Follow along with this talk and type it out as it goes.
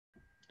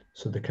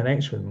So the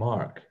connection with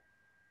Mark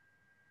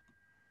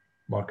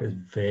is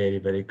very,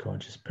 very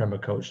conscious,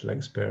 permacultural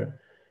expert.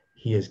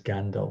 He is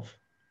Gandalf.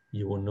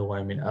 You will know what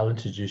I mean. I'll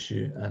introduce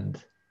you,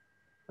 and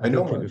I don't know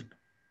think Mark. we've,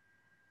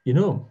 you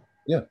know him?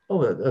 Yeah.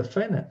 Oh, that's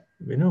fine then.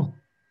 We know,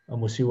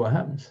 and we'll see what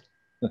happens.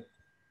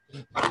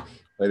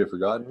 Might have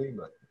forgotten me,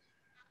 but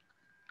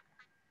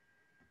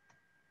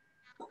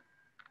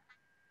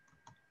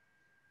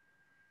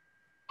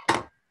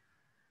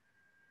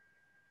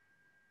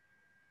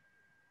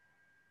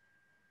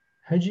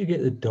How do you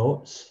get the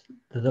dots,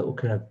 the little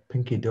kind of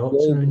pinky dots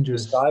yeah, around the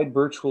yours? side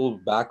virtual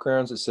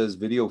backgrounds, it says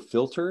video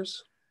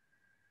filters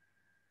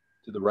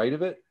to the right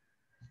of it.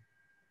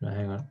 Right,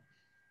 hang on.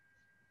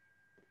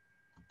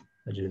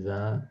 I do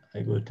that.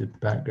 I go to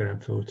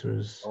background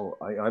filters. Oh,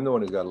 I'm the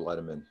one who's got to let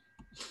him in.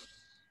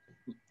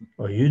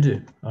 Oh, you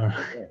do? All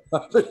right. Yeah.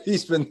 But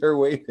he's been there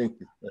waiting.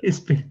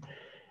 He's been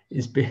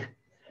he's been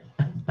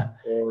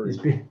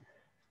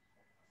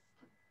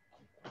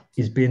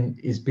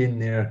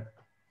there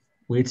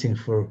waiting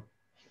for.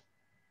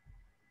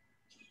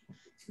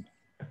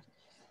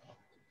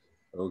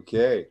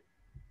 Okay.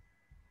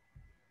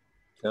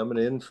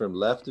 Coming in from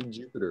left of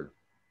Jupiter.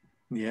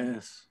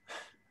 Yes.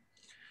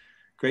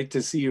 Great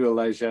to see you,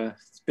 Elijah.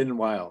 It's been a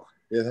while.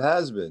 It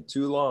has been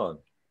too long.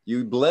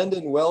 You blend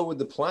in well with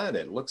the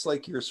planet. Looks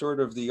like you're sort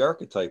of the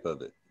archetype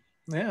of it.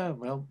 Yeah,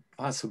 well,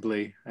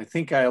 possibly. I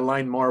think I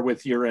align more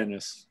with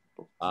Uranus.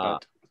 Ah.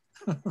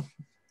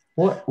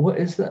 What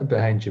is that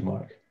behind you,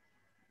 Mark?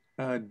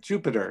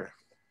 Jupiter.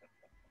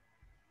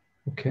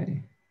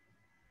 Okay.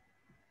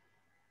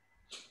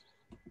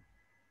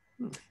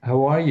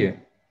 How are you?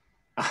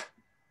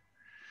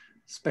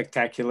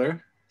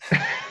 Spectacular.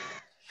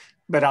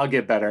 But I'll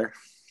get better.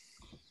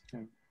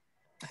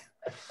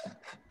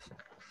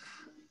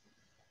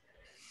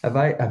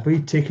 Have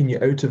we taken you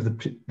out of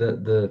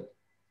the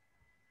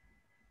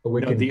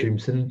Awakened Dream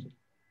Synergy?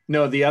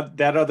 No,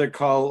 that other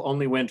call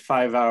only went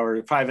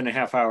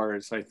 5.5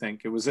 hours, I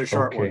think. It was a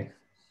short one.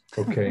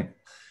 Okay.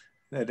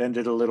 That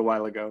ended a little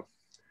while ago.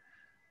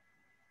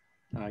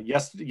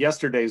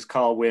 Yesterday's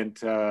call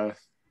went a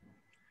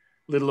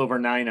little over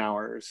 9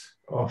 hours.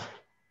 Oh,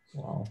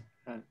 wow.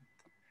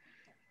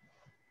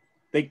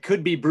 They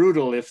could be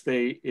brutal if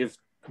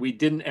we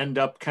didn't end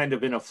up kind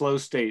of in a flow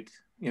state,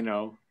 you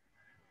know,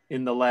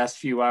 in the last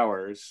few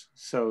hours.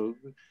 So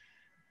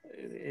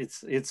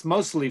it's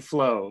mostly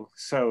flow.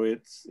 So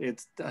it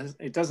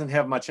doesn't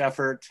have much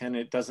effort, and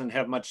it doesn't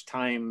have much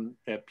time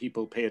that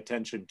people pay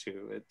attention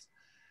to.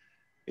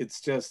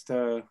 It's just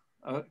a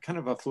kind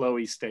of a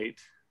flowy state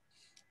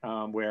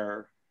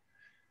where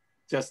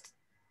just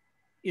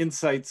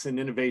insights and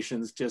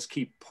innovations just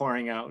keep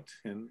pouring out,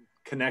 and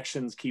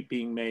connections keep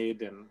being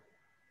made, and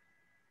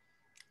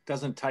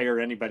doesn't tire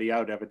anybody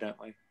out,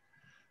 evidently.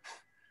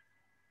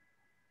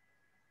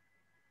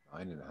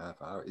 9.5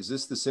 hours. Is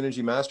this the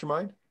Synergy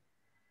Mastermind?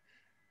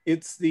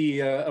 It's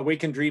the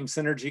Awakened Dream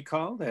Synergy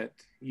call that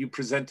you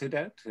presented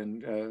at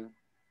and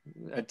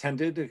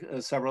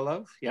attended several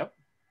of. Yep.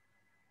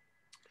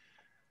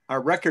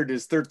 Our record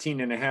is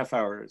 13.5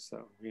 hours,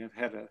 so we have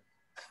had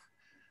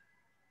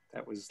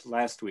that was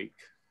last week.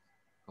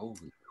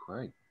 Holy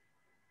crap.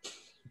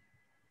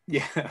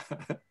 Yeah.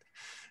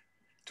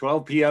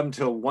 12 p.m.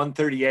 till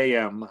 1:30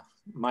 a.m.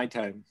 my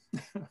time.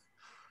 A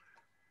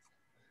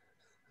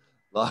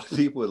lot of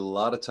people with a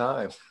lot of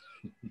time.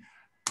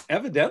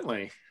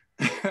 Evidently.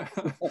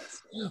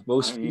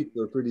 Most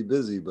people are pretty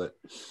busy, but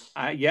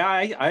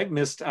I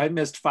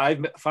missed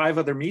five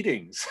other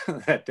meetings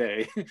that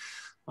day.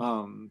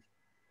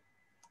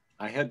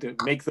 I had to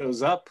make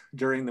those up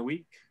during the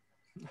week.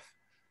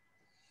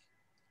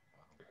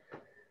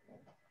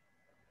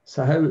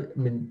 So how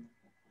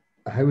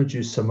would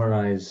you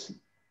summarize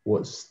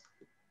what's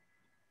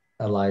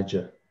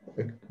Elijah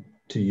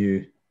to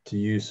you?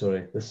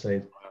 Sorry, this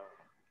side.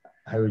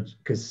 How would,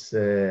 because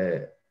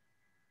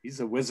he's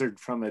a wizard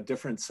from a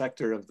different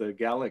sector of the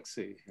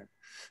galaxy.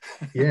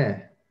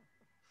 Yeah.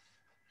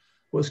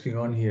 What's going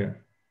on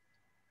here?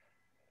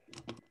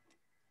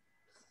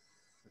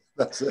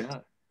 That's it.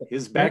 Yeah.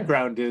 His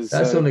background is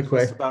that's the only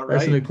just about right.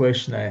 That's the only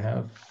question I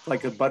have.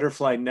 Like a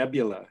butterfly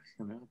nebula,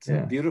 you know. It's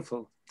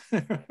beautiful.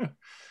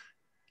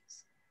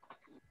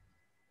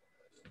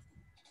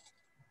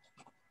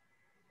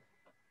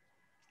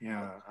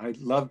 Yeah, I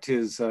loved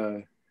his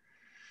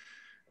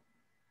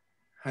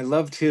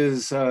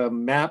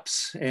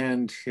maps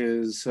and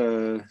his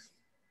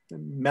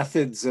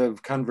methods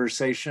of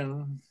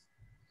conversation,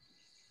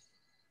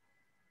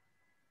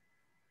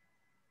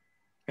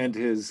 and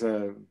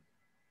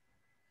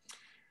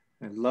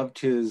I loved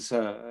his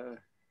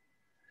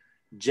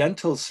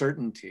gentle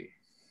certainty.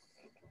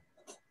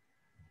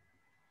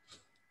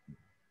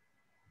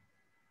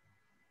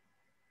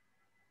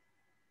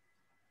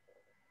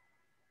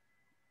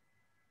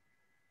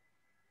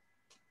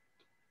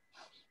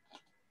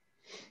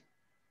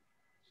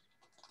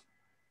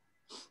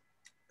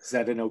 Is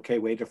that an okay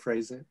way to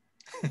phrase it?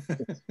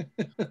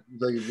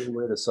 Like a good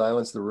way to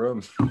silence the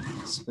room.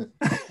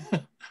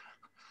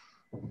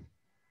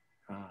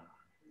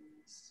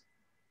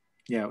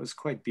 Yeah, it was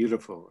quite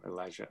beautiful,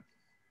 Elijah.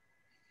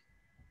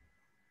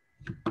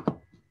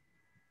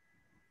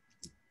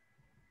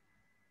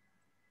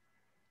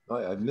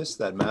 I missed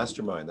that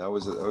mastermind. That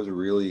was a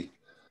really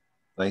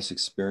nice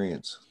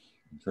experience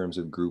in terms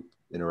of group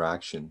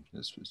interaction.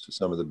 This was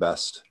some of the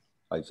best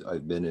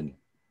I've been in.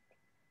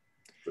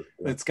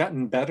 It's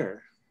gotten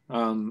better.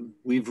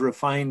 We've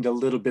refined a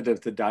little bit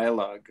of the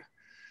dialogue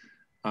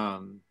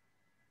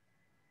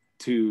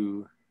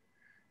to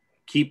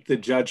keep the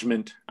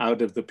judgment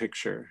out of the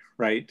picture,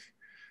 right?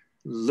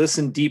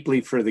 Listen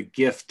deeply for the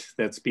gift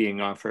that's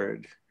being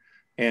offered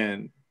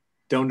and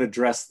don't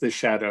address the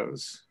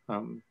shadows.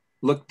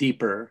 Look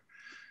deeper.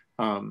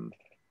 And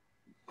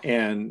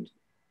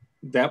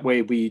that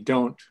way we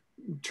don't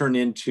turn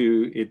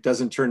into, it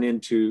doesn't turn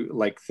into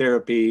like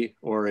therapy,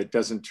 or it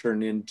doesn't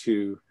turn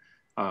into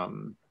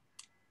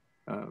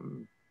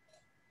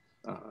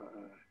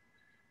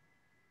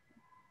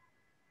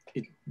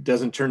it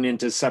doesn't turn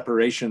into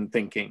separation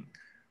thinking,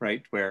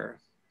 right? Where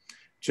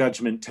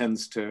judgment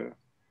tends to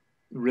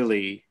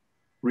really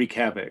wreak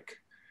havoc.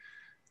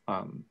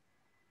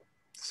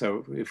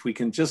 So if we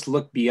can just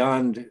look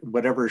beyond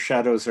whatever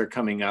shadows are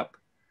coming up,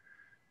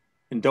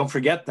 and don't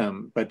forget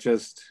them, but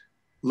just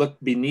look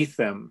beneath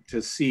them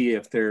to see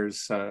if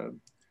there's a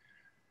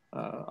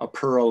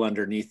pearl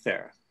underneath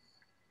there.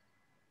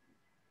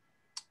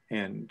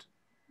 And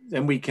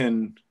then we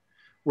can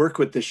work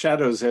with the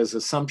shadows as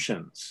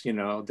assumptions, you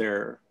know,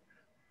 they're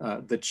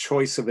the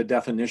choice of a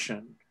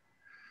definition.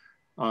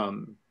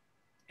 And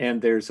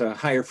there's a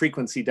higher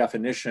frequency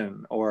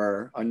definition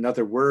or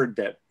another word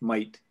that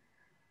might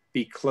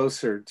be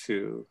closer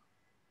to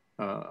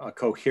a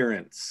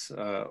coherence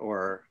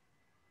or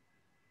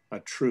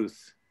a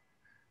truth,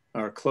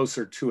 or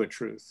closer to a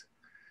truth.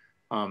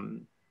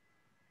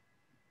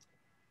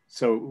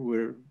 So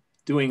we're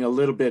doing a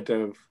little bit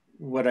of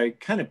what I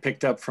kind of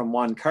picked up from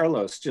Juan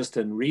Carlos just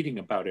in reading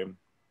about him,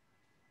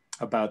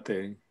 about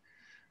the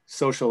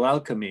social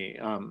alchemy.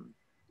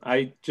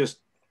 I just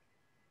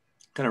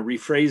kind of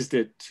rephrased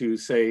it to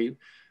say,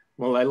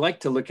 well, I like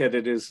to look at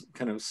it as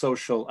kind of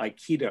social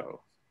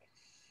Aikido.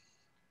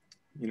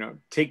 You know,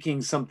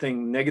 taking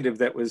something negative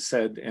that was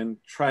said and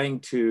trying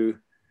to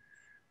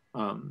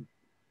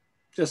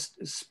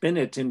just spin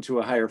it into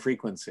a higher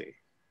frequency.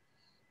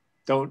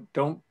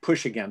 Don't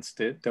push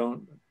against it.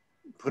 Don't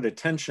put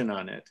attention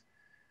on it.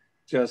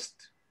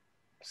 Just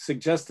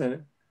suggest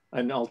an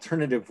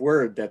alternative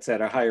word that's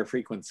at a higher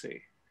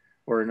frequency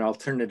or an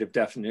alternative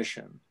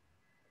definition,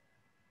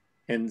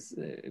 and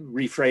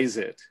rephrase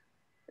it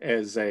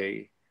as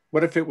a,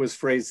 what if it was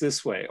phrased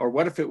this way? Or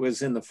what if it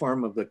was in the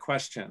form of the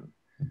question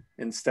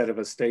instead of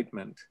a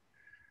statement?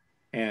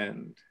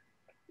 And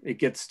it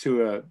gets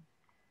to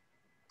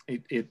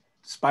it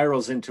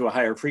spirals into a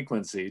higher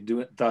frequency,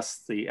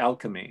 thus the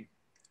alchemy.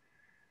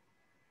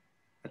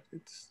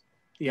 It's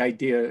the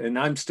idea, and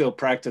I'm still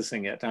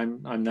practicing it.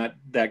 I'm not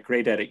that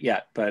great at it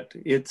yet, but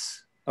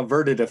it's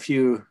averted a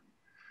few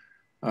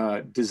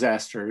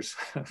disasters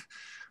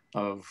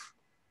of,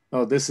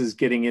 oh, this is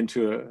getting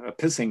into a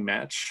pissing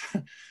match.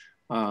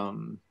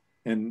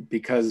 And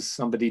because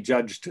somebody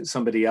judged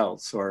somebody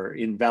else or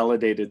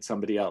invalidated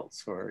somebody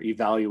else or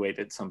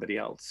evaluated somebody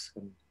else.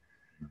 And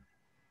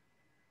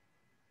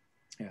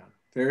yeah,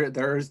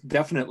 there's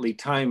definitely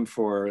time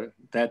for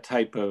that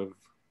type of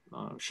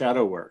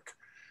shadow work.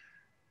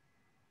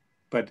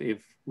 But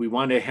if we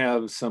want to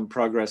have some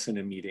progress in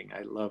a meeting,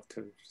 I'd love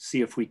to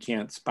see if we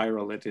can't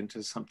spiral it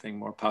into something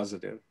more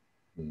positive.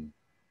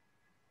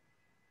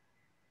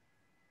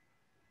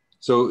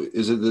 So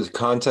is it the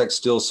context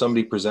still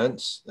somebody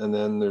presents and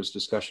then there's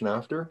discussion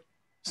after?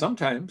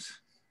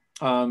 Sometimes.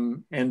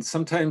 And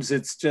sometimes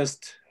it's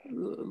just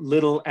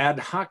little ad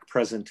hoc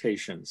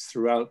presentations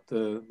throughout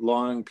the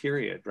long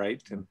period,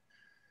 right? And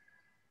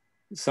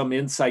some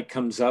insight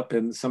comes up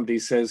and somebody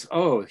says,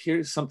 oh,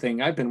 here's something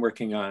I've been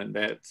working on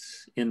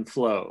that's in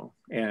flow.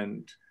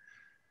 And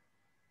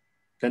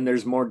then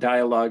there's more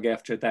dialogue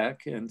after that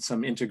and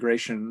some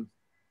integration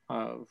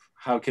of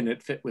how can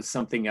it fit with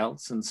something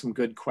else and some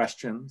good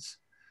questions.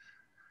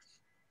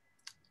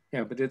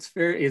 Yeah, but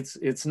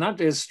it's not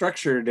as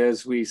structured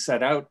as we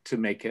set out to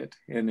make it.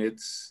 And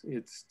it's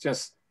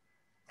just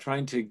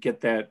trying to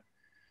get that,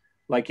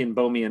 like in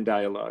Bohemian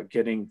dialogue,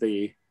 getting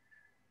the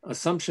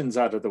assumptions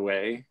out of the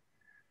way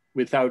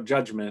without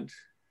judgment,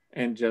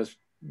 and just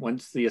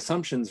once the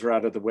assumptions are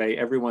out of the way,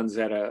 everyone's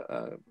at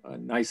a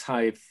nice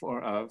high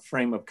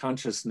frame of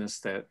consciousness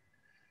that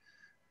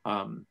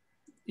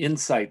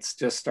insights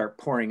just start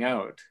pouring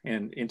out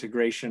and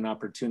integration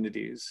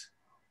opportunities.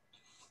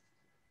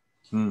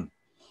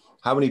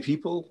 How many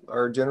people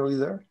are generally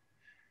there?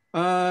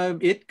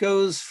 It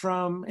goes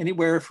from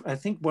anywhere, I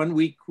think one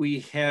week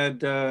we had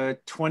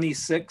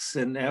 26,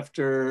 and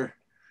after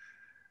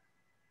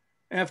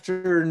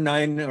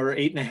 9 or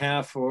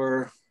 8.5,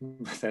 or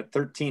that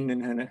 13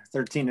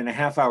 and a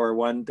half hour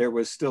one, there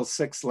was still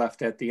 6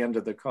 left at the end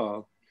of the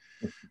call.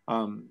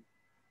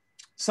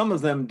 Some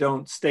of them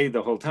don't stay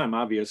the whole time,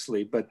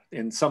 obviously,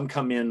 and some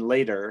come in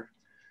later,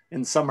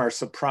 and some are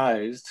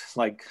surprised.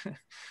 Like, I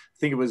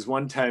think it was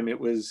one time, it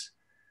was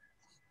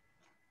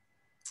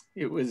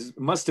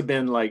must have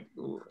been like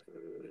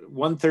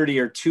 1:30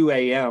 or 2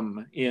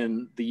 a.m.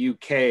 in the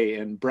UK,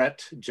 and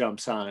Brett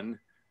jumps on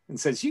and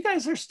says, "You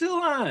guys are still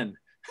on."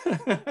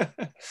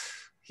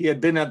 He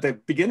had been at the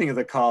beginning of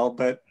the call,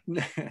 but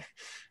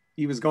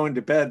he was going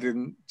to bed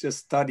and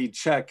just thought he'd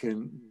check,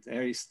 and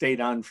he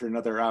stayed on for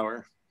another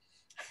hour.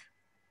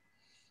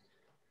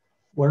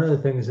 One of the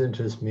things that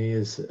interests me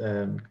is,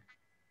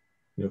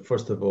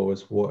 first of all,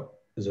 is what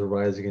is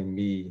arising in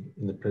me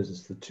in the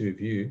presence of the two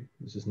of you.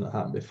 This has not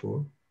happened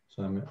before,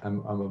 so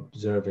I'm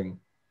observing.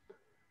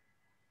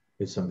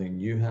 Is something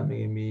new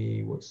happening in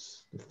me?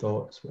 What's the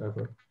thoughts,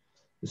 whatever?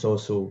 It's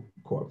also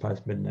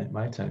midnight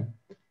my time,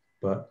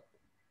 but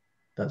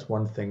that's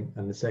one thing.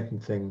 And the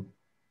second thing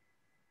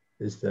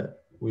is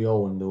that we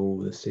all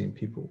know the same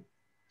people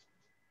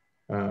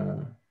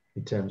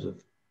in terms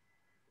of,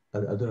 I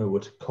don't know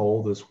what to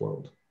call this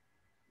world.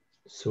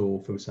 So,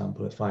 for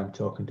example, if I'm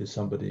talking to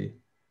somebody,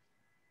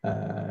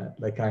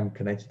 like I'm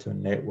connected to a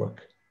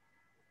network,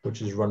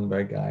 which is run by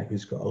a guy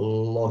who's got a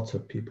lot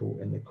of people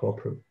in the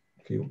corporate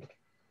field.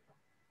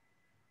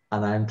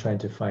 And I'm trying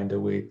to find a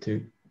way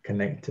to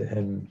connect to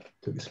him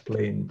to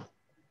explain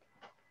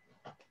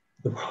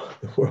the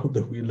world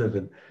that we live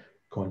in,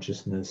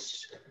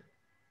 consciousness,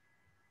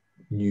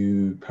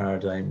 new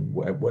paradigm,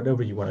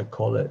 whatever you want to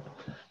call it.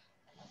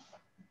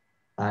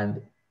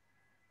 And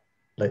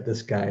like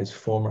this guy's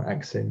former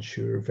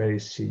Accenture, very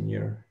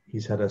senior,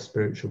 he's had a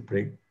spiritual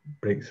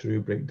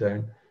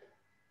breakdown,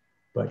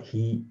 but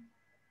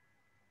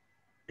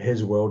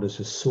his world is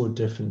just so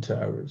different to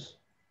ours.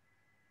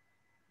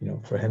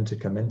 For him to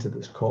come into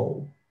this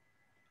call,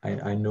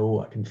 I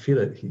know, I can feel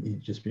it, he'd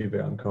just be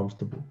very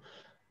uncomfortable,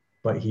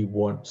 but he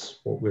wants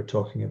what we're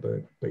talking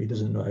about, but he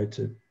doesn't know how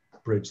to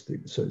bridge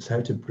so it's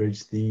how to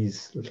bridge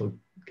these little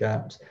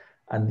gaps.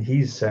 And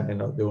he's certainly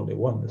not the only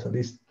one. There's at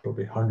least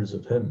probably hundreds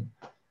of him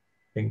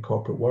in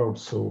corporate world.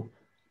 So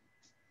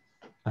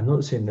I'm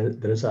not saying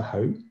that there is a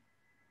how,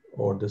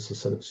 or there's a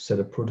sort of set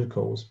of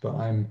protocols, but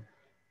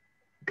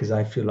because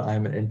I feel like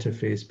I'm an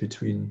interface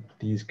between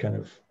these kind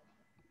of,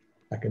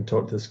 I can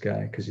talk to this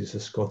guy because he's a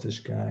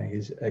Scottish guy.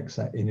 He's he's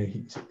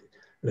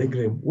like,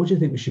 what do you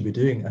think we should be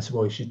doing? I said,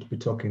 well, you should be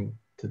talking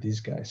to these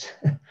guys.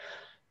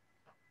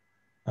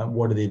 And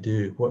what do they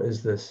do? What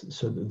is this?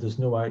 So there's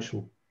no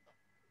actual,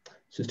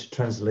 just to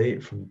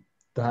translate from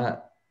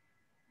that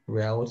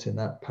reality and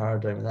that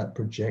paradigm and that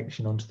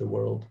projection onto the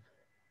world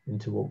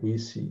into what we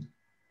see.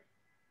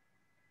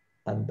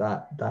 And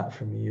that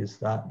for me is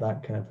that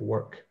kind of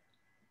work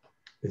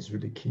is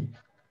really key.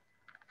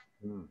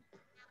 Mm.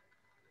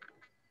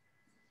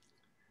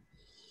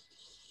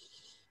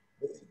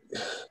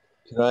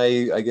 Can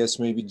I guess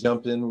maybe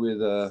jump in with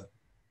a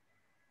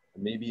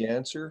maybe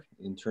answer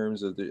in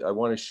terms of I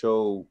want to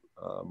show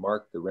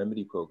Mark the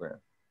remedy program.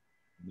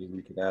 Maybe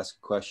we could ask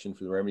a question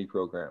for the remedy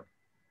program.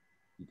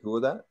 You cool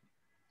with that?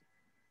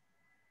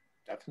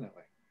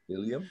 Definitely.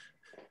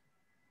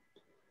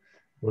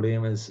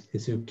 William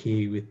is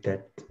okay with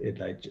that,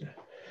 Elijah.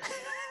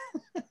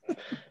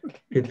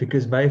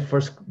 Because my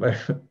first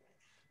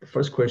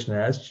question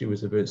I asked you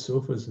was about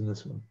sofas in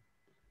this one.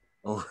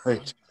 Oh,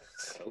 right.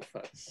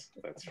 Sofas,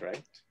 that's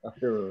right. I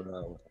remember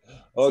that one.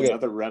 Okay.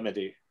 Another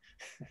remedy.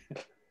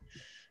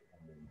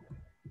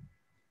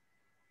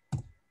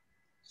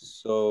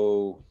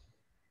 So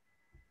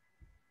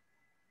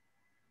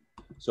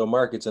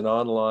Mark, it's an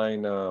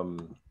online the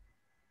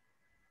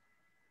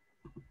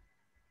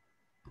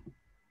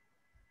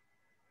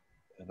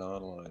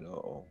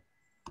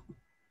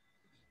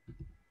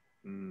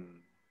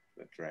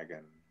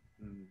dragon.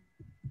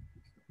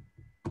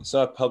 It's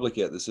not public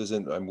yet. This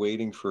isn't, I'm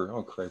waiting for,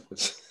 oh crap.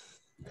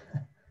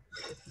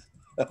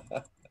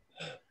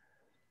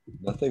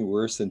 Nothing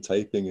worse than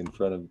typing in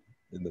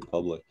the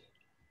public.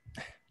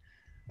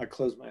 I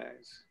close my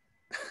eyes.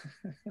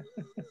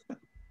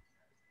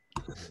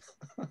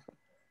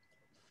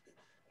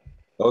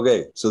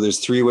 Okay, so there's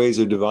 3 ways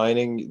of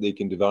divining. They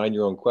can divine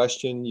your own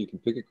question. You can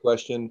pick a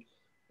question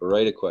or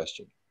write a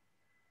question.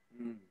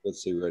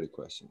 Let's say write a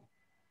question.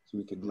 So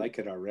we could like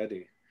it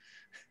already.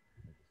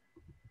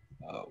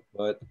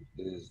 What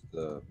is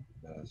the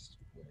best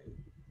way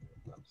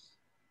for us?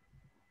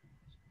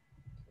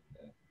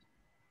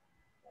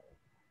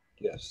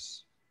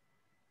 Yes.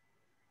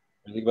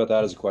 What do you think about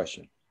that as a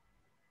question?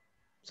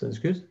 Sounds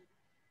good.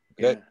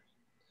 Okay. Yeah.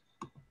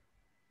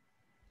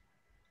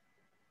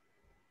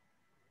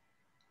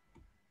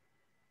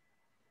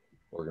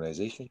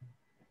 Organization,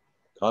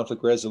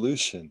 conflict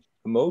resolution,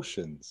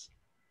 emotions.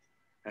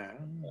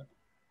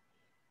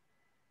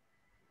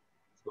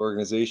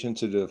 Organization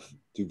to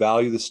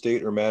value the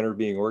state or manner of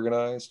being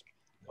organized.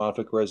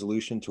 Conflict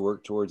resolution to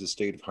work towards a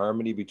state of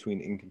harmony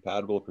between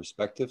incompatible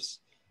perspectives.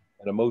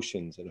 And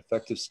emotions, an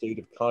effective state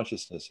of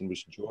consciousness in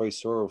which joy,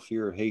 sorrow,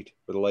 fear, or hate,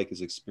 but alike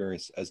is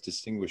experienced as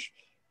distinguished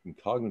from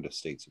cognitive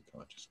states of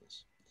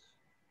consciousness.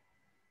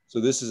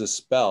 So this is a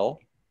spell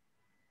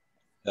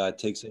that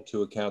takes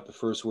into account the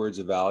first word's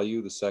a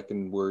value, the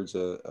second word's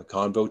a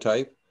convo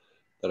type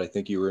that I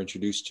think you were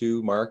introduced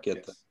to, Mark.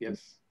 Yes.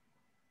 Yes.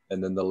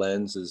 And then the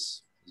lens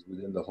is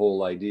within the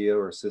whole idea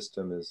or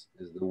system is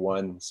the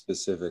one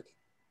specific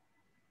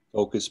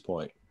focus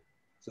point.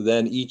 So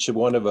then each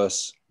one of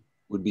us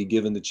would be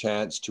given the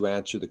chance to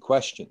answer the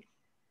question. You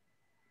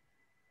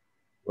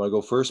want to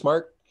go first,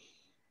 Mark?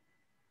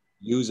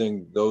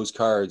 Using those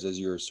cards as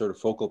your sort of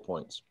focal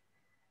points.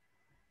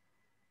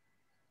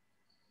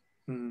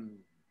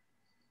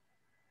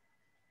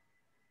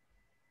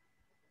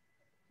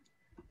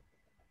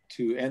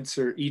 To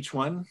answer each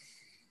one?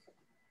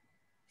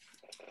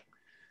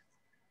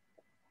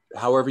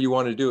 However you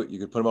want to do it. You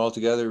could put them all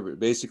together. But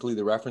basically,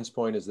 the reference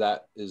point is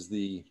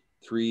the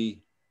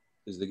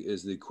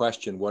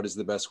question, what is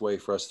the best way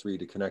for us three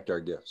to connect our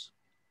gifts?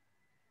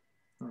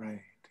 Right.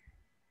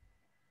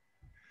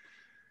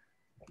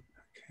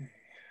 Okay.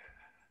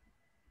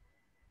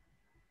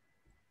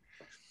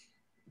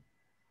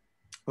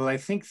 Well, I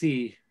think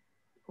the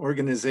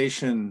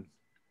organization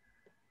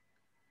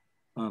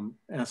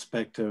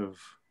aspect of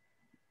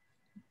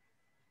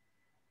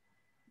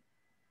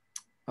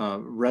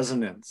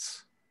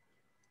resonance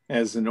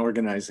as an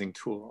organizing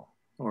tool,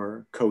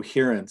 or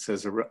coherence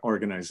as an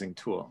organizing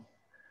tool.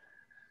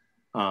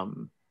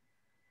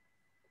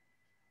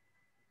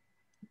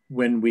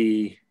 When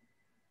we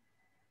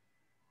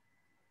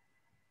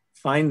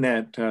find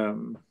that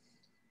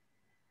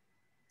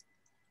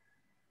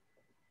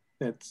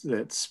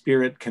that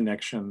spirit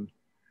connection,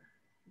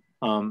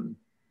 the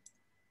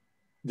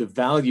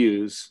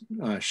values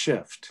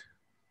shift,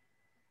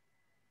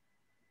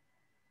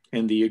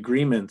 and the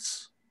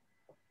agreements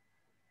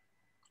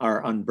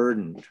are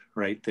unburdened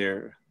right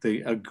there.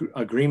 The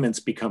agreements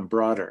become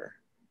broader.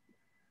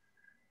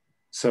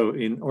 So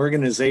in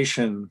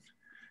organization,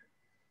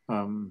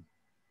 I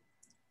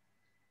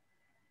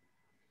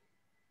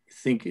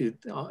think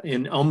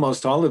in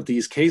almost all of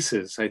these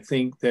cases, I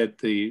think that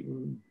the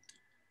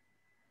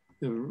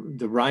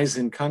rise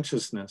in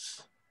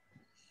consciousness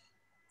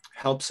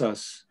helps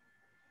us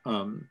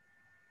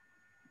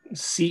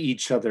see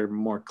each other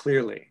more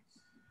clearly.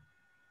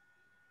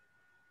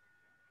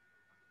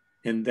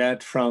 And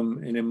that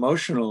from an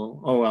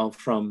emotional,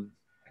 from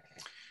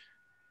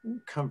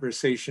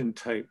conversation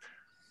type.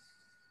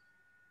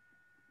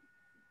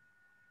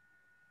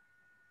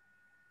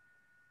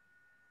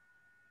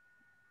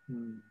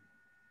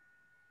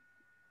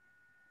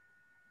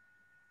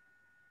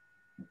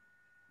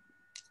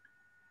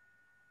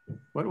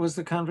 What was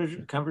the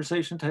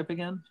conversation type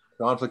again?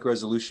 Conflict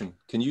resolution.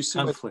 Can you see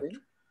conflict?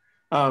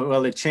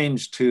 Well, it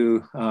changed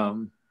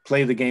to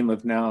play the game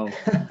of now,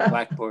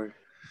 Blackboard.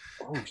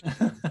 Oh,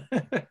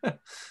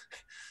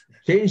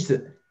 changed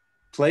it.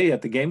 Play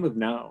at the game of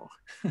now.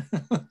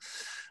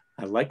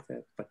 I like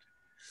that. But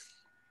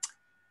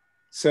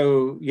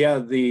so yeah,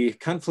 the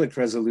conflict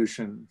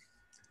resolution.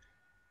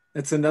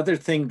 It's another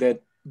thing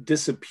that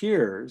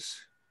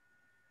disappears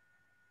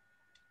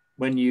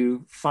when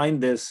you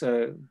find this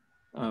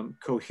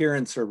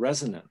coherence or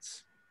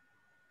resonance.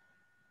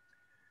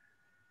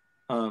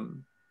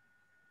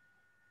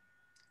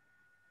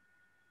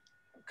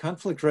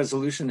 Conflict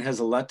resolution has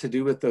a lot to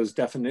do with those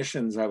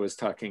definitions I was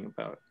talking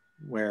about,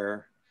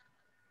 where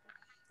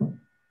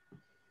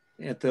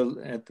at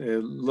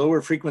the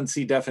lower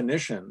frequency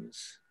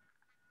definitions,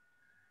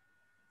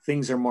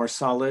 things are more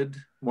solid,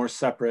 more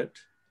separate,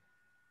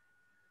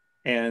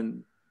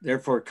 and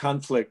therefore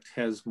conflict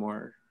has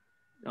more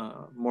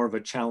of a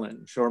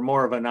challenge or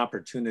more of an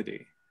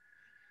opportunity.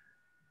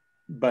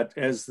 But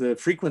as the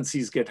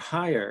frequencies get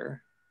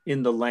higher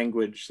in the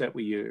language that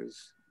we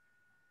use,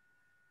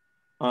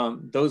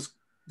 those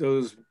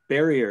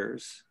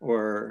barriers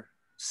or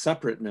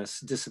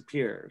separateness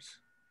disappears.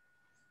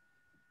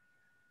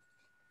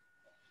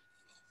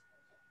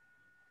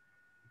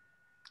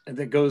 And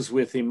that goes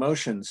with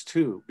emotions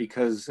too,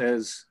 because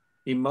as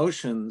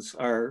emotions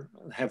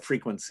have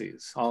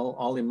frequencies,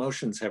 all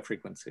emotions have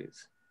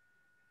frequencies.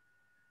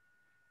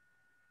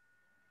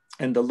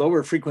 And the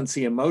lower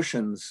frequency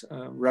emotions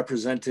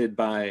represented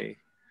by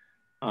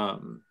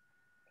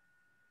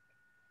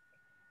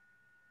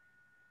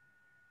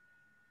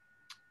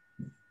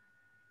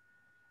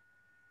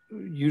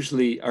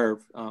usually are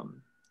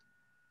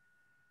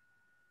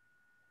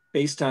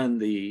based on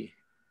the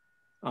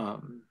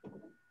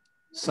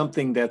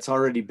something that's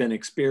already been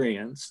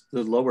experienced.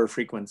 The lower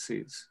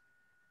frequencies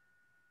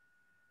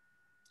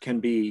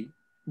can be,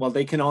 well,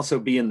 they can also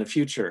be in the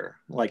future,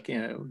 like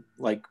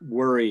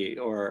worry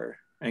or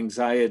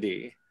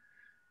anxiety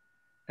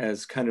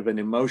as kind of an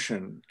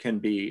emotion can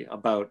be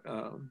about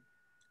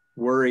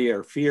worry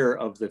or fear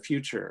of the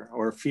future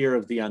or fear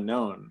of the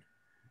unknown.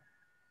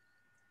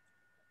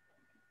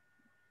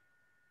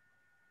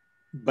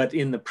 But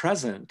in the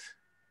present,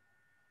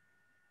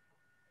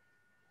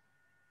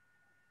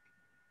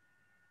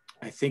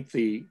 I think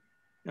the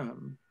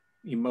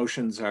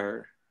emotions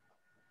are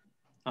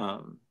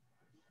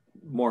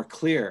more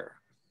clear.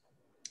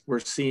 We're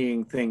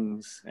seeing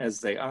things as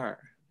they are.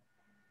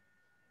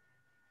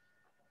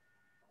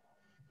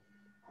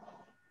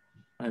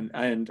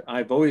 And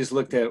I've always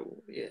looked at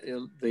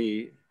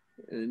the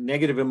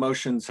negative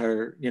emotions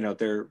are,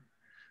 they're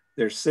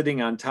they're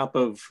sitting on top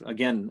of,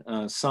 again,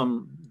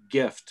 some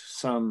gift,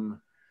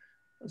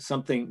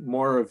 something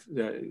more of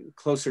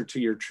closer to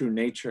your true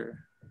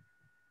nature.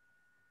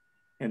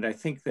 And I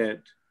think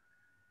that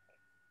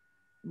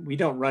we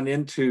don't run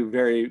into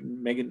very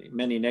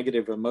many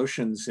negative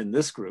emotions in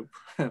this group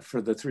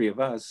for the three of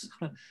us.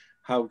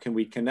 How can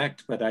we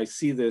connect? But I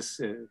see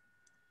this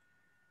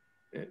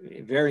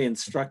very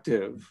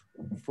instructive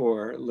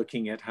for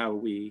looking at how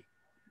we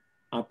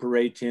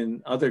operate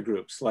in other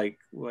groups, like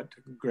what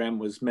Graham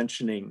was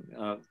mentioning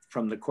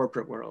from the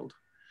corporate world.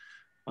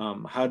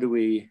 How do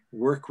we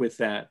work with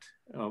that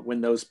when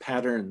those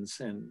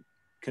patterns and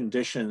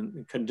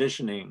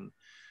conditioning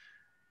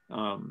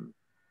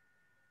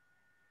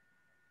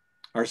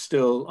are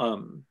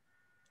still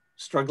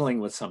struggling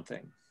with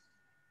something,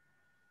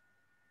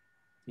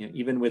 you know,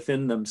 even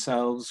within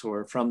themselves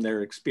or from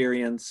their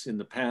experience in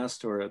the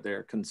past or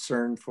their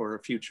concern for a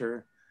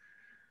future.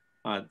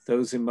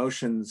 Those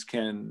emotions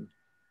can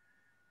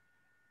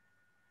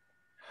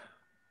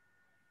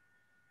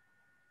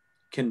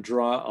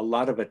draw a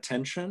lot of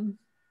attention,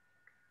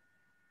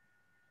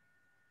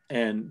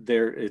 and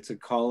it's a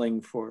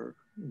calling for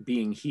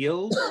being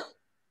healed.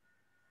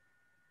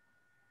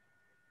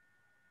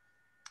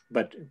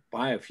 But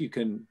if you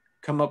can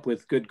come up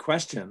with good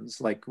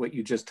questions, like what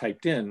you just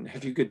typed in,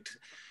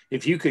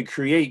 if you could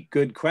create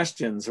good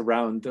questions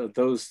around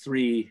those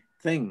three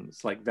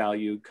things, like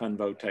value,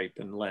 convo type,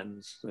 and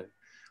lens,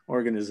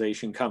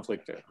 organization,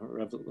 conflict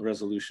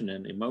resolution,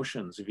 and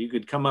emotions, if you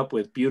could come up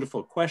with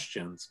beautiful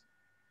questions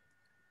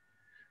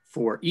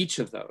for each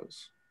of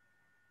those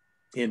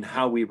in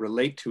how we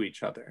relate to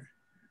each other,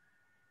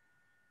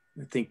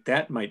 I think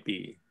that might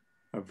be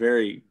a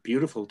very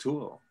beautiful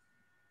tool.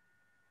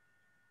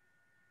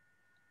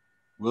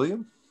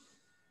 William?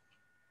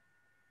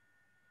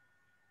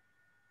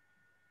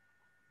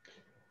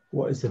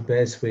 What is the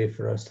best way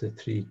for us, the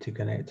three, to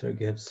connect our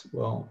gifts?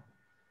 Well,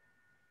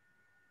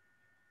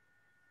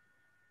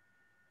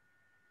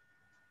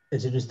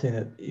 it's interesting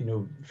that, you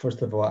know,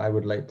 first of all, I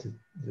would like to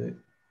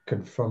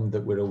confirm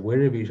that we're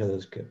aware of each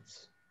other's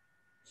gifts.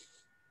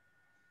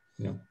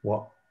 You know,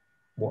 what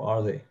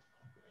are they?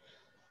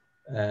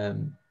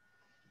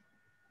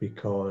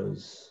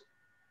 Because,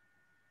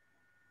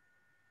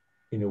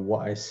 you know,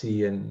 what I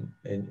see in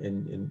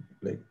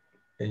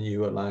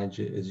you,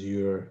 Elijah, is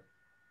your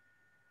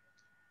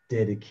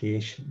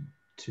dedication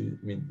to,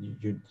 I mean,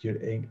 your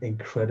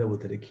incredible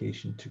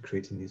dedication to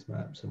creating these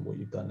maps and what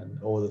you've done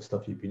and all the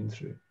stuff you've been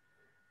through.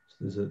 So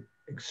there's an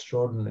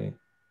extraordinary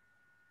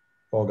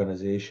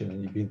organization,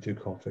 and you've been through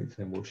conflict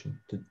and emotion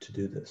to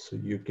do this. So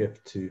your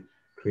gift to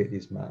create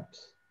these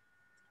maps.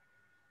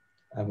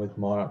 And with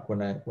Mark,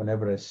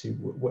 whenever I see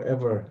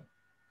whatever,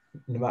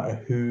 no matter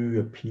who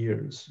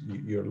appears,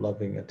 you're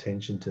loving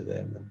attention to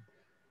them, and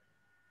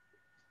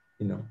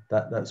you know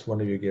that's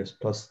one of your gifts.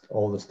 Plus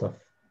all the stuff.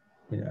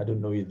 I mean, I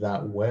don't know you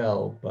that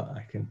well, but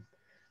I can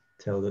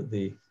tell that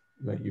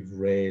what you've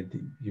read,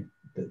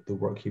 the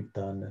work you've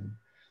done,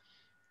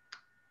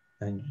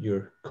 and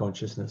your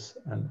consciousness.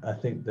 And I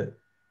think that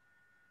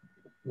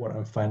what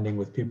I'm finding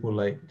with people,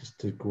 like, just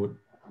to go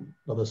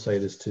the other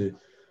side, is to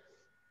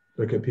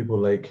look at people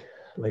like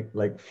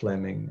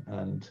Fleming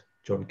and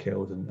John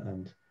Keldon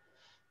and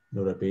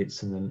Nora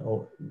Bateson, and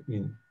all. I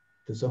mean,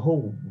 there's a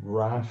whole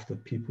raft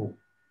of people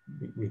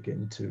we get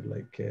into,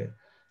 like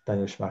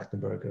Daniel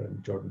Schmachtenberger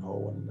and Jordan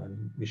Hall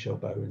and Michelle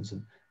Bowens,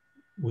 and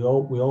we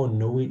all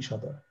know each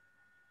other,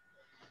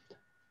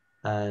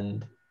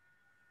 and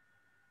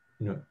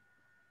you know,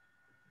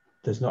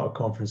 there's not a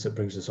conference that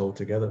brings us all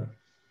together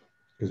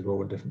because we're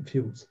all in different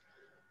fields.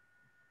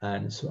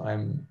 And so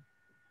I'm,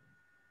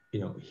 you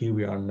know, here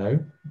we are now,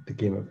 the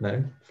game of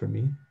now for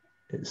me.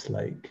 It's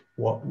like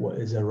what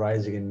is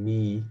arising in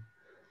me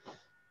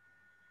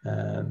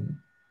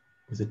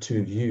with the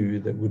two of you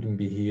that wouldn't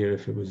be here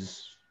if it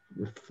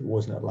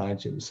wasn't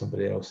Elijah, it was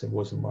somebody else. It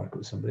wasn't Mark, it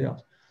was somebody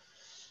else.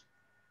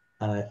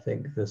 And I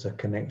think there's a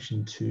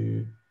connection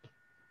to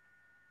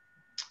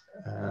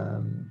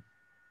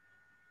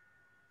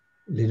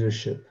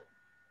leadership.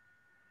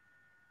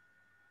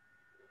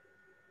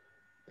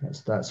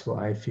 That's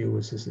what I feel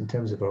is just in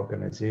terms of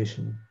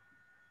organization.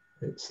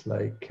 It's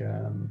like,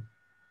 and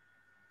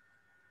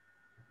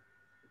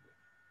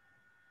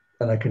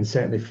I can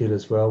certainly feel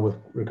as well with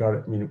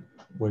regard, I mean,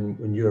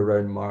 when you're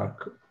around,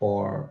 Mark,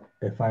 or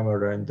if I'm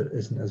around, there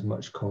isn't as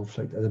much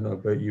conflict. I don't know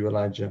about you,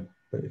 Elijah,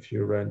 but if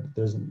you're around,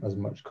 there isn't as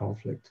much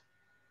conflict.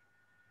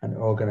 And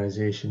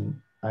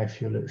organization, I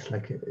feel it's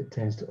like it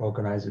tends to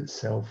organize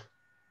itself.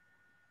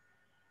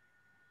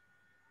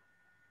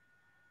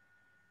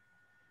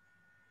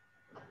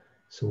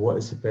 So what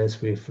is the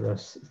best way for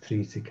us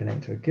three to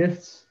connect our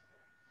gifts?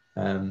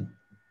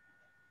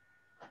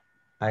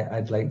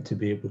 I'd like to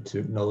be able to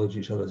acknowledge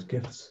each other's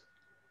gifts.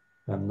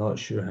 I'm not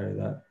sure how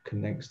that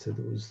connects to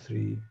those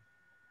three.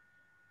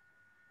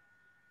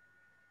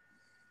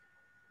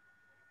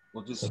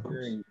 Well, just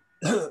hearing,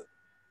 you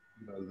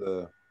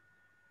know,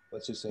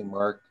 let's just say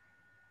Mark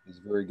is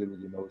very good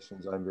with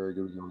emotions. I'm very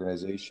good with the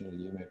organization, and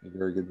you might be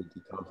very good with the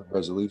conflict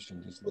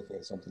resolution. Just looking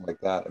at something like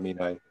that, I mean,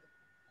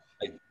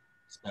 I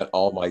spent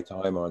all my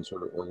time on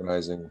sort of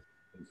organizing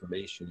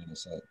information in a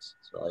sense.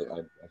 So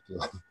I feel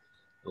like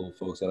old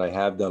folks, and I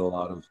have done a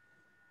lot of,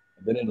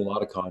 I've been in a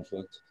lot of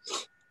conflict.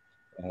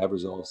 I have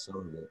resolved some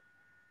of it.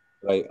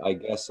 But I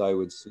guess I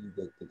would see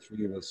that the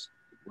three of us,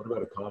 what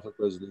about a conflict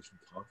resolution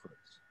conference?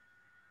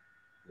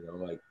 You know,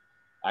 like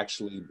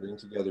actually bring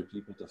together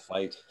people to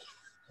fight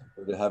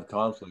or to have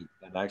conflict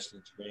and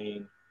actually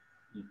train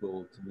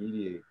people to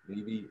mediate,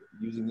 maybe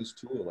using this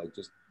tool, like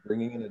just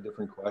bringing in a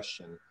different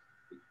question.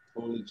 It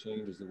totally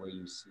changes the way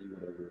you see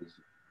whatever is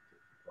the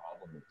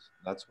problem is.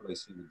 That's what I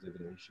see with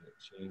divination.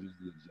 It changes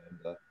the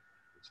agenda.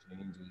 It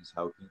changes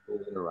how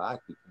people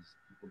interact because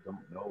people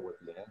don't know what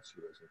the answer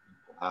is and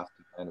people have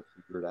to kind of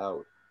figure it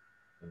out.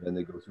 And then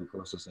they go through a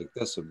process like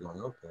this of going,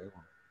 okay,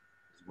 well,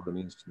 this is what it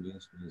means to me,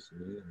 this means to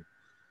me. And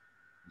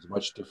there's a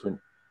much different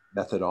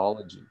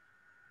methodology,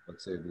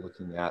 let's say,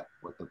 looking at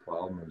what the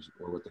problem is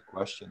or what the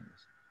question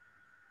is.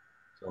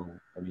 So,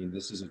 I mean,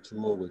 this is a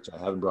tool which I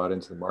haven't brought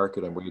into the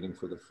market. I'm waiting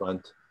for the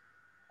front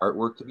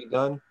artwork to be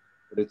done,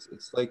 but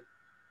it's like,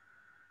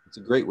 it's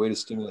a great way to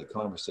stimulate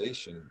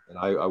conversation. And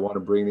I want to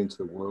bring it into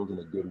the world in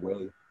a good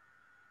way.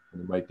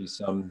 And there might be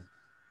some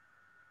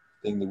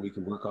thing that we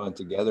can work on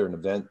together, an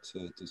event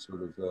to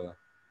sort of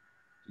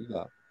do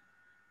that.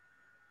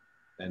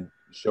 And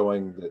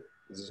showing that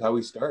this is how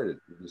we started.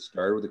 We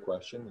started with a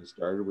question, we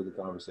started with a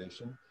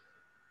conversation.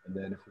 And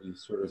then if we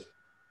sort of,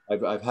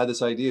 I've had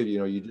this idea of, you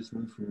know, you just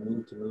move from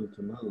move to move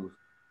to move.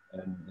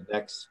 And the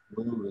next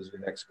move is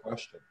your next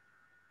question.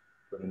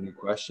 Put a new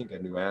question, get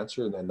a new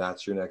answer, and then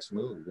that's your next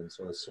move. And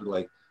so it's sort of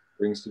like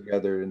brings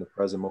together in the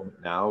present moment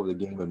now, the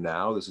game of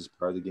now. This is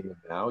part of the game of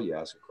now. You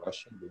ask a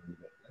question, then you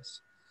get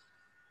this.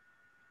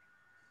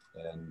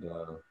 And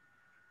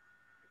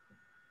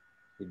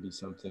could be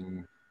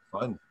something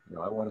fun. You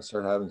know, I want to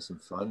start having some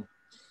fun.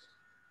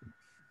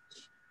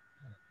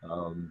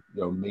 You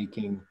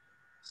know,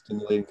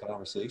 stimulating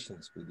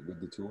conversations with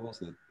the tools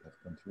that have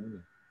come through me.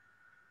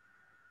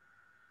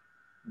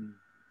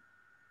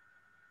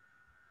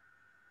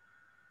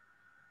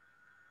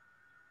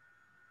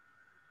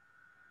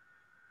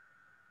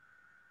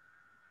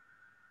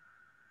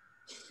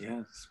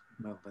 Yes,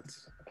 well,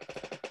 that's...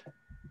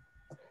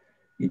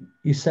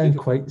 You sound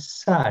quite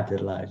sad,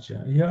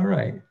 Elijah. Are you all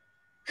right?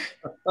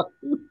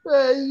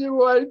 You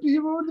want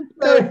people to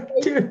play with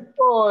my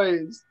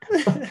toys.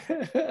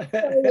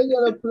 I'm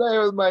gonna play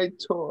with my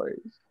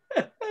toys.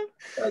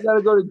 I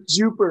gotta go to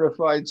Jupiter to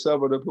find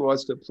someone who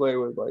wants to play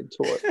with my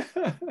toy.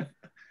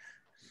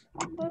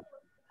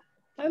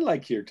 I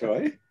like your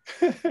toy.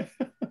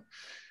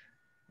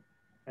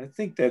 I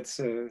think that's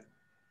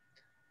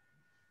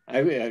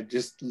I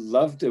just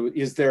love to.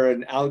 Is there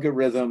an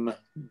algorithm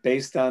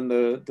based on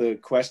the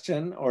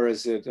question, or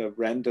is it a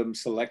random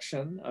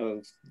selection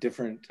of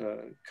different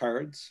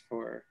cards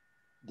for?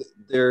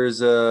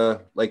 There's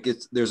a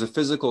there's a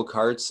physical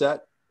card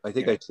set. I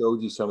think I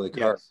showed you some of the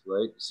cards,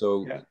 right?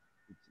 So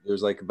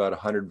there's like about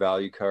 100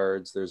 value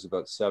cards. There's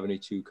about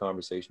 72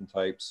 conversation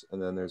types,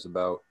 and then there's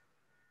about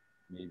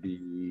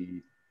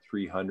maybe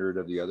 300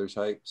 of the other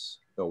types.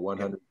 No,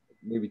 100,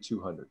 maybe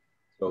 200.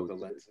 So the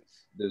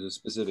lenses. There's a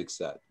specific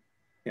set.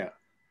 Yeah.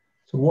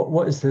 So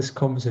what is this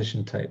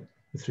conversation type?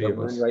 The three of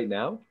us right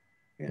now.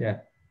 Yeah.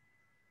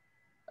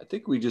 I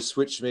think we just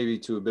switched maybe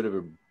to a bit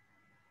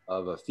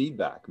of a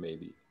feedback,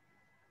 maybe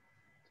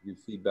to give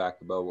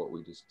feedback about what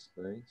we just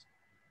experienced.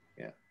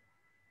 Yeah.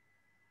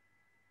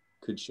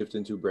 Could shift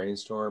into a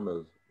brainstorm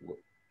of what,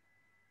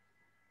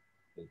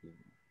 maybe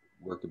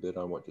work a bit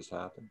on what just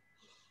happened.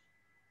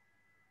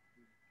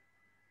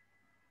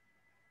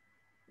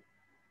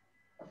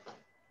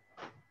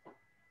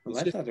 Well,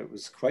 I thought it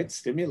was quite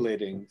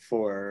stimulating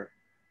for,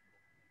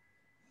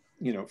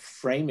 you know,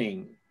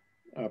 framing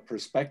a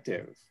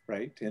perspective,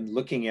 right? And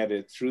looking at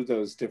it through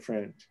those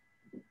different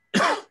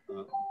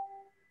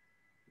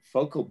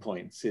focal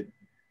points. It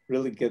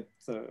really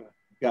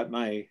got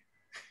my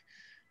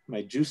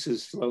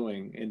juices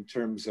flowing in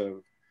terms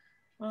of,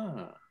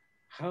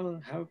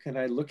 how can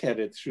I look at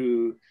it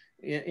through,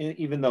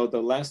 even though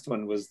the last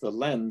one was the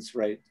lens,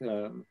 right?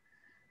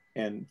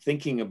 And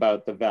thinking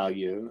about the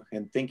value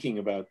and thinking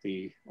about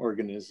the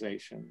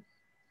organization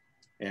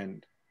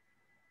and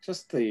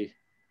just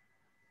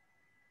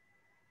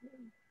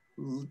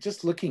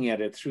looking at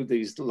it through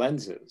these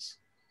lenses.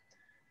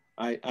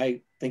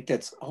 I think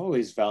that's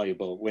always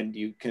valuable when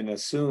you can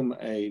assume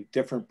a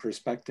different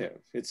perspective.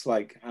 It's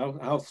like,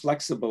 how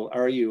flexible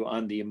are you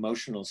on the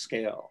emotional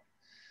scale?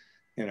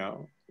 You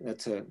know,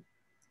 that's a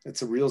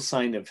real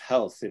sign of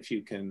health if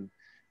you can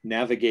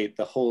navigate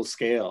the whole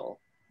scale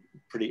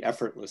pretty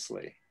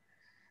effortlessly,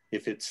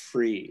 if it's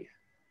free,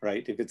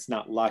 right? If it's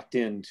not locked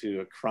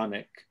into a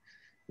chronic,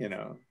 you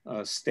know,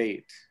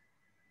 state.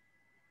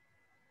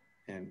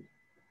 And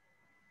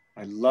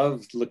I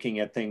loved looking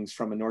at things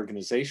from an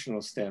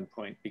organizational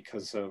standpoint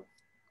because of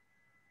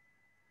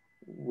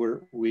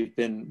we've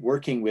been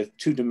working with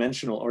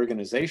two-dimensional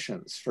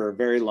organizations for a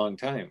very long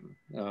time.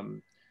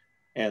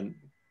 And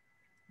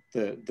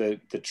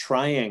the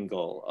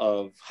triangle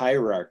of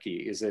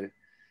hierarchy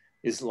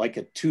is like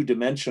a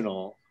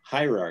two-dimensional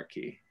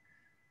hierarchy,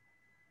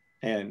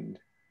 and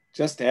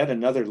just add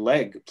another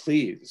leg,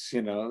 please,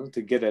 you know,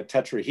 to get a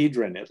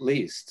tetrahedron at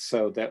least,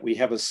 so that we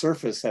have a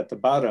surface at the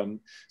bottom,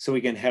 so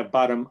we can have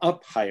bottom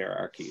up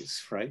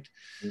hierarchies, right?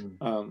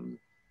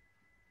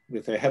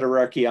 With a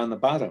heterarchy on the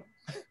bottom.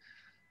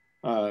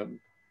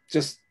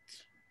 Just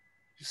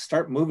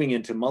start moving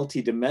into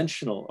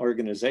multi-dimensional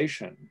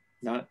organization,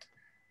 not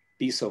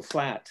be so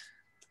flat.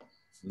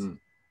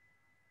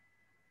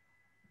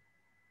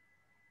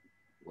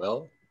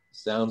 Well,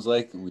 sounds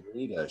like we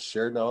need a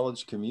shared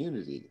knowledge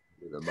community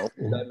with a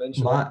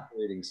multi-dimensional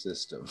operating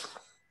system.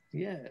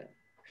 Yeah.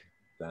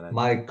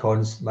 My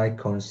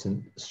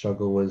constant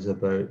struggle was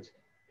about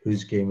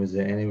whose game is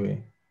it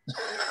anyway.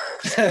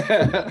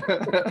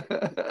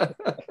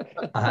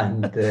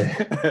 And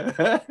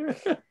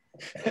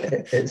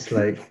it's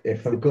like,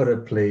 if I've got to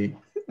play,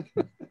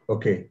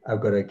 okay,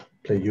 I've got to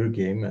play your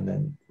game, and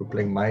then we're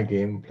playing my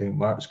game, playing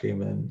Mark's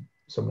game, and then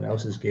someone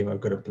else's game.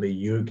 I've got to play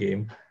your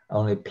game. I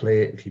only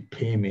play it if you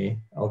pay me.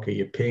 Okay,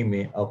 you pay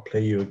me, I'll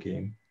play your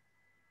game.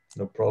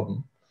 No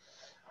problem.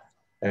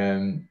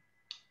 And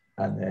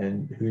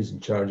then who's in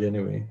charge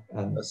anyway?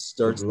 And that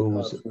starts the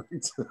rules,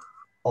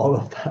 all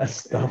of that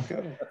stuff.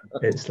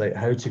 It's like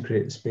how to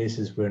create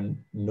spaces where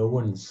no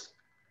one's,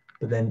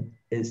 but then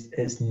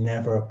it's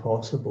never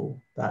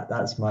possible.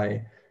 That's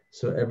my,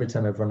 so every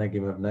time I've run a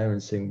game of now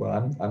and saying,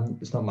 well, I'm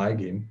it's not my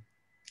game.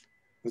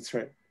 That's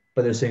right.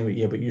 But they're saying, well,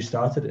 yeah, but you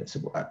started it. So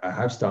well, I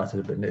have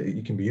started it, but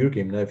it can be your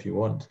game now if you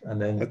want. And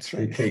then that's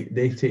right.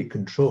 they take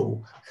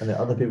control, and then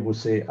other people will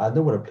say, I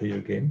don't want to play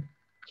your game.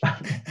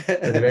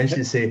 And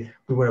eventually say,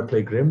 we want to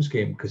play Graham's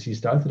game because he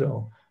started it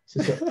all.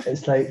 So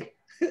it's like,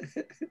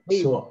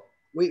 so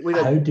wait,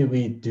 how do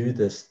we do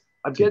this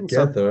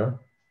together?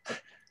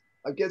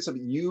 I'm getting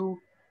something.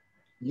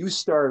 You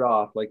start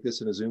off like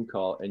this in a Zoom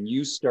call, and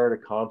you start a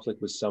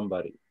conflict with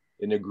somebody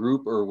in a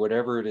group or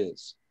whatever it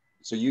is.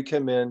 So you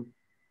come in,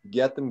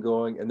 get them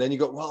going, and then you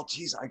go, well,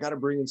 geez, I got to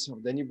bring in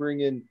some. Then you bring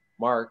in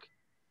Mark,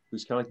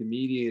 who's kind of like the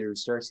mediator, who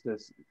starts to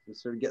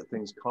sort of get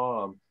things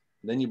calm.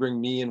 And then you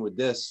bring me in with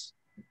this,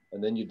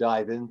 and then you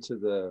dive into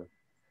the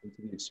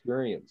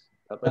experience.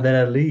 And then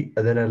I leave.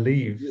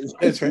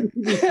 That's right.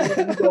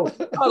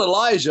 Not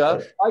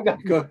Elijah. I got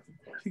to go.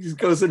 He just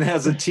goes and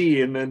has a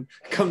tea, and then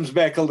comes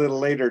back a little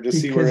later to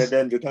see where it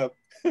ended up.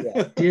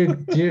 Yeah.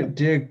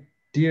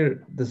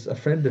 Dear, there's a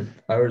friend of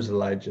ours,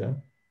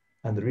 Elijah,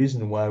 and the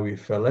reason why we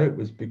fell out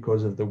was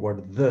because of the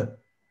word "the."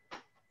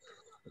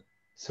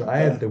 So I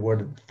had the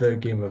word "the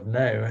game of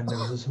now," and there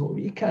was this whole,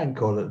 you can't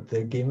call it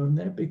the game of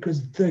now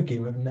because the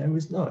game of now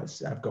is not.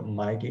 I've got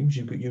my games,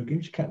 you've got your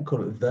games. You can't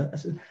call it the. I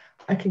said,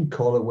 I can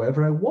call it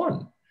whatever I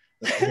want.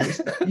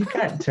 You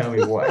can't tell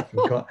me what I can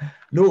call.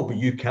 No, but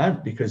you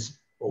can't because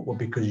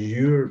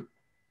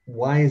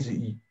why is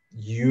it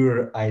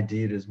your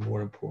idea is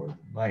more important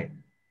than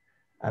mine?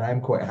 And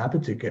I'm quite happy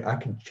I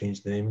can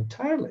change the name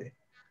entirely.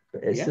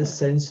 But it's this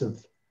sense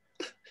of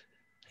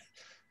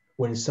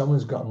when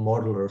someone's got a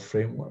model or a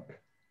framework,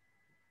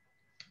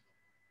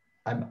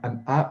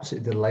 I'm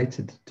absolutely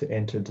delighted to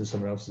enter into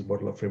someone else's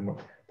model or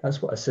framework.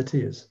 That's what a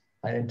city is.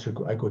 I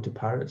go to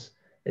Paris.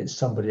 It's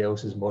somebody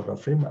else's model or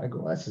framework. I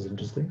go, this is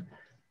interesting.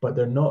 But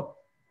they're not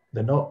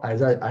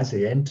as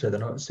they enter, they're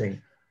not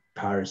saying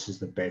Paris is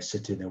the best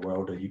city in the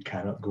world or you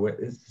cannot go.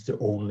 It's the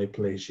only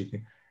place you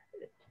can.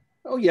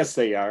 Oh, yes,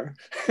 they are.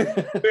 We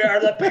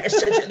are the best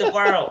city in the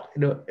world.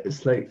 You know,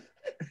 it's like,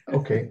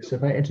 okay, so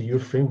if I enter your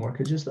framework,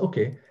 it's just,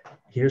 okay,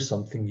 here's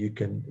something you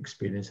can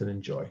experience and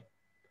enjoy.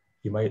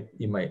 You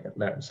might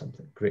learn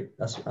something. Great.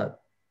 This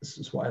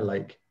is what I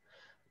like.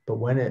 But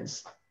when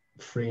it's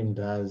framed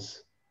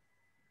as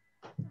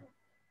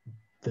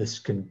this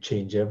can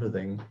change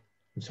everything,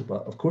 and so,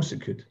 well, of course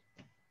it could,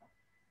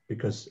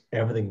 because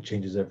everything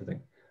changes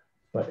everything.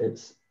 But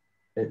it's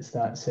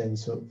that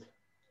sense of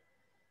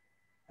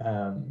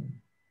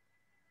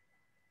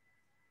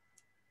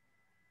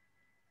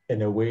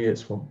in a way,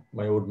 it's what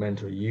my old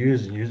mentor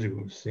years and years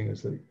ago was saying,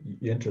 is that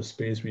you enter a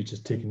space where you're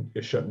just taking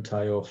your shirt and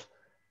tie off,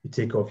 you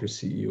take off your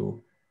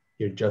CEO,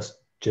 you're just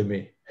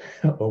Jimmy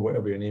or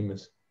whatever your name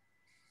is.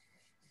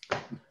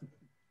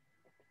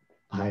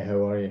 Hi,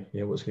 how are you?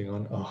 Yeah, what's going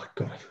on? Oh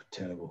God, I feel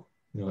terrible.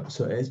 You know,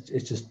 so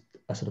it's just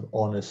a sort of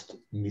honest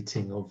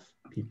meeting of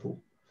people,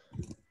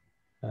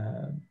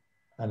 and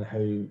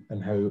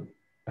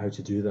how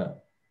to do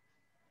that.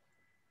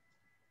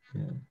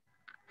 Yeah.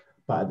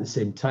 But at the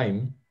same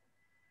time,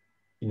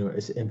 you know,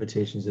 it's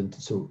invitations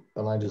into. So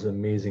Elijah's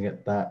amazing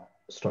at that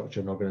structure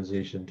and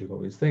organization, doing all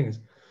these things.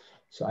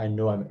 So I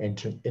know I'm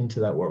entering into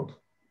that world.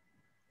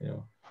 You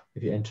know,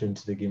 if you enter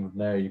into the game of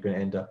now, you're going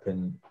to end up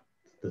in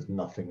there's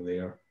nothing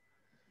there.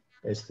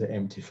 It's the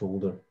empty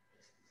folder.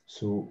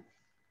 So,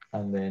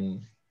 and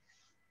then,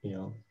 you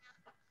know,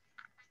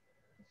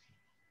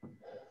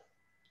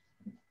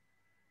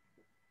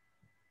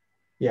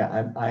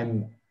 yeah,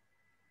 I'm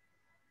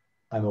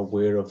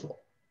aware of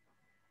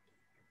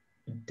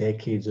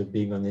decades of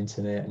being on the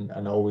internet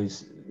and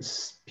always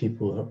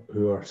people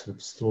who are sort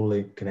of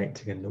slowly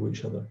connecting and know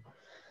each other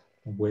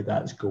and where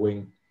that's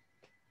going.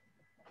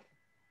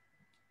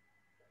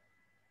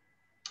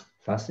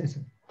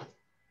 fascinating.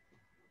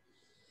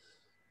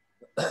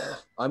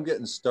 I'm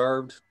getting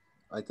starved.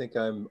 I think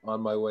I'm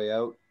on my way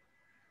out.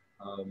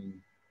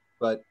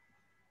 But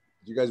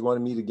do you guys want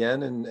to meet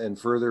again and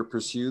further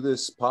pursue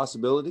this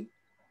possibility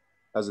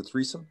as a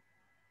threesome?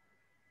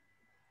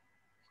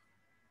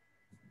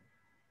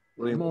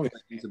 William,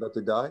 he's about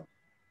to die.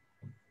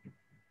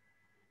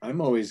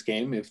 I'm always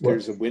game if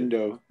there's a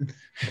window.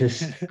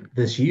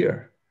 This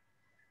year.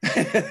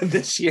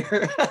 This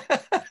year.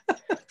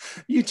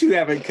 You two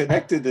haven't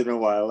connected in a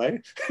while, eh?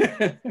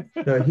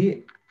 No,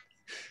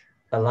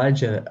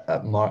 Elijah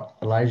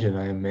and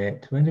I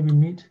met. When did we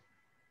meet?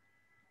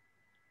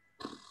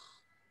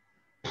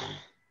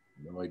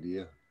 No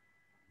idea.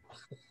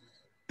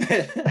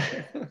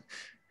 It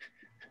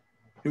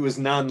was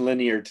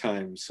non-linear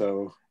time,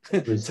 so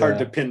it's hard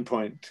to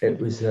pinpoint. It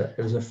was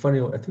a funny.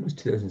 I think it was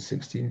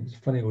 2016. It was a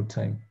funny old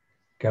time.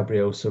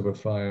 Gabrielle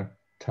Silverfire,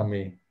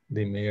 Tammy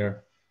Lee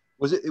Mayer.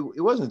 Was it?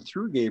 It wasn't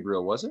through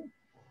Gabriel, was it?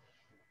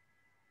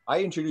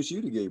 I introduced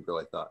you to Gabriel,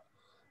 I thought.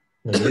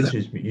 No, you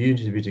introduced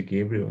me to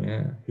Gabriel,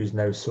 yeah, who's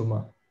now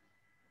Soma.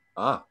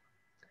 Ah.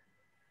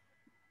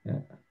 Yeah.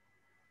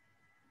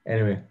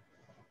 Anyway,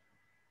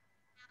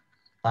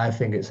 I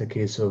think it's a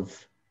case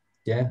of,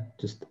 yeah,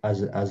 just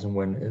as and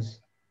when it is.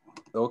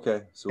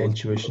 Okay. So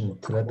intuition,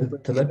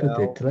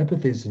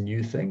 telepathy is a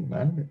new thing,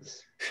 man.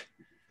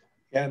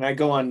 Yeah, and I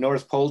go on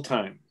North Pole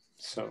time,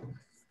 so.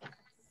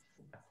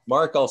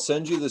 Mark, I'll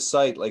send you the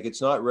site. Like, it's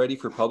not ready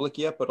for public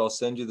yet, but I'll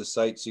send you the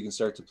site so you can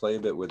start to play a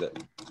bit with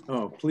it.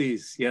 Oh,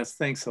 please. Yes.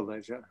 Thanks,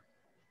 Elijah.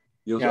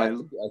 I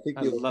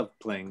love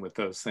playing with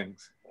those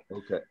things.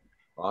 Okay.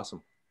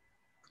 Awesome.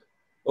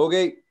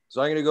 Okay.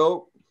 So I'm going to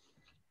go.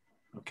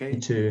 Okay. Me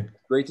too.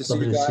 Great to see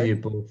you guys. See you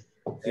both.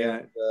 Yeah.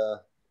 And,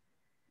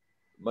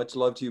 much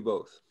love to you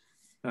both.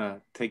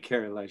 Take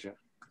care, Elijah.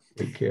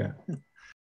 Take care.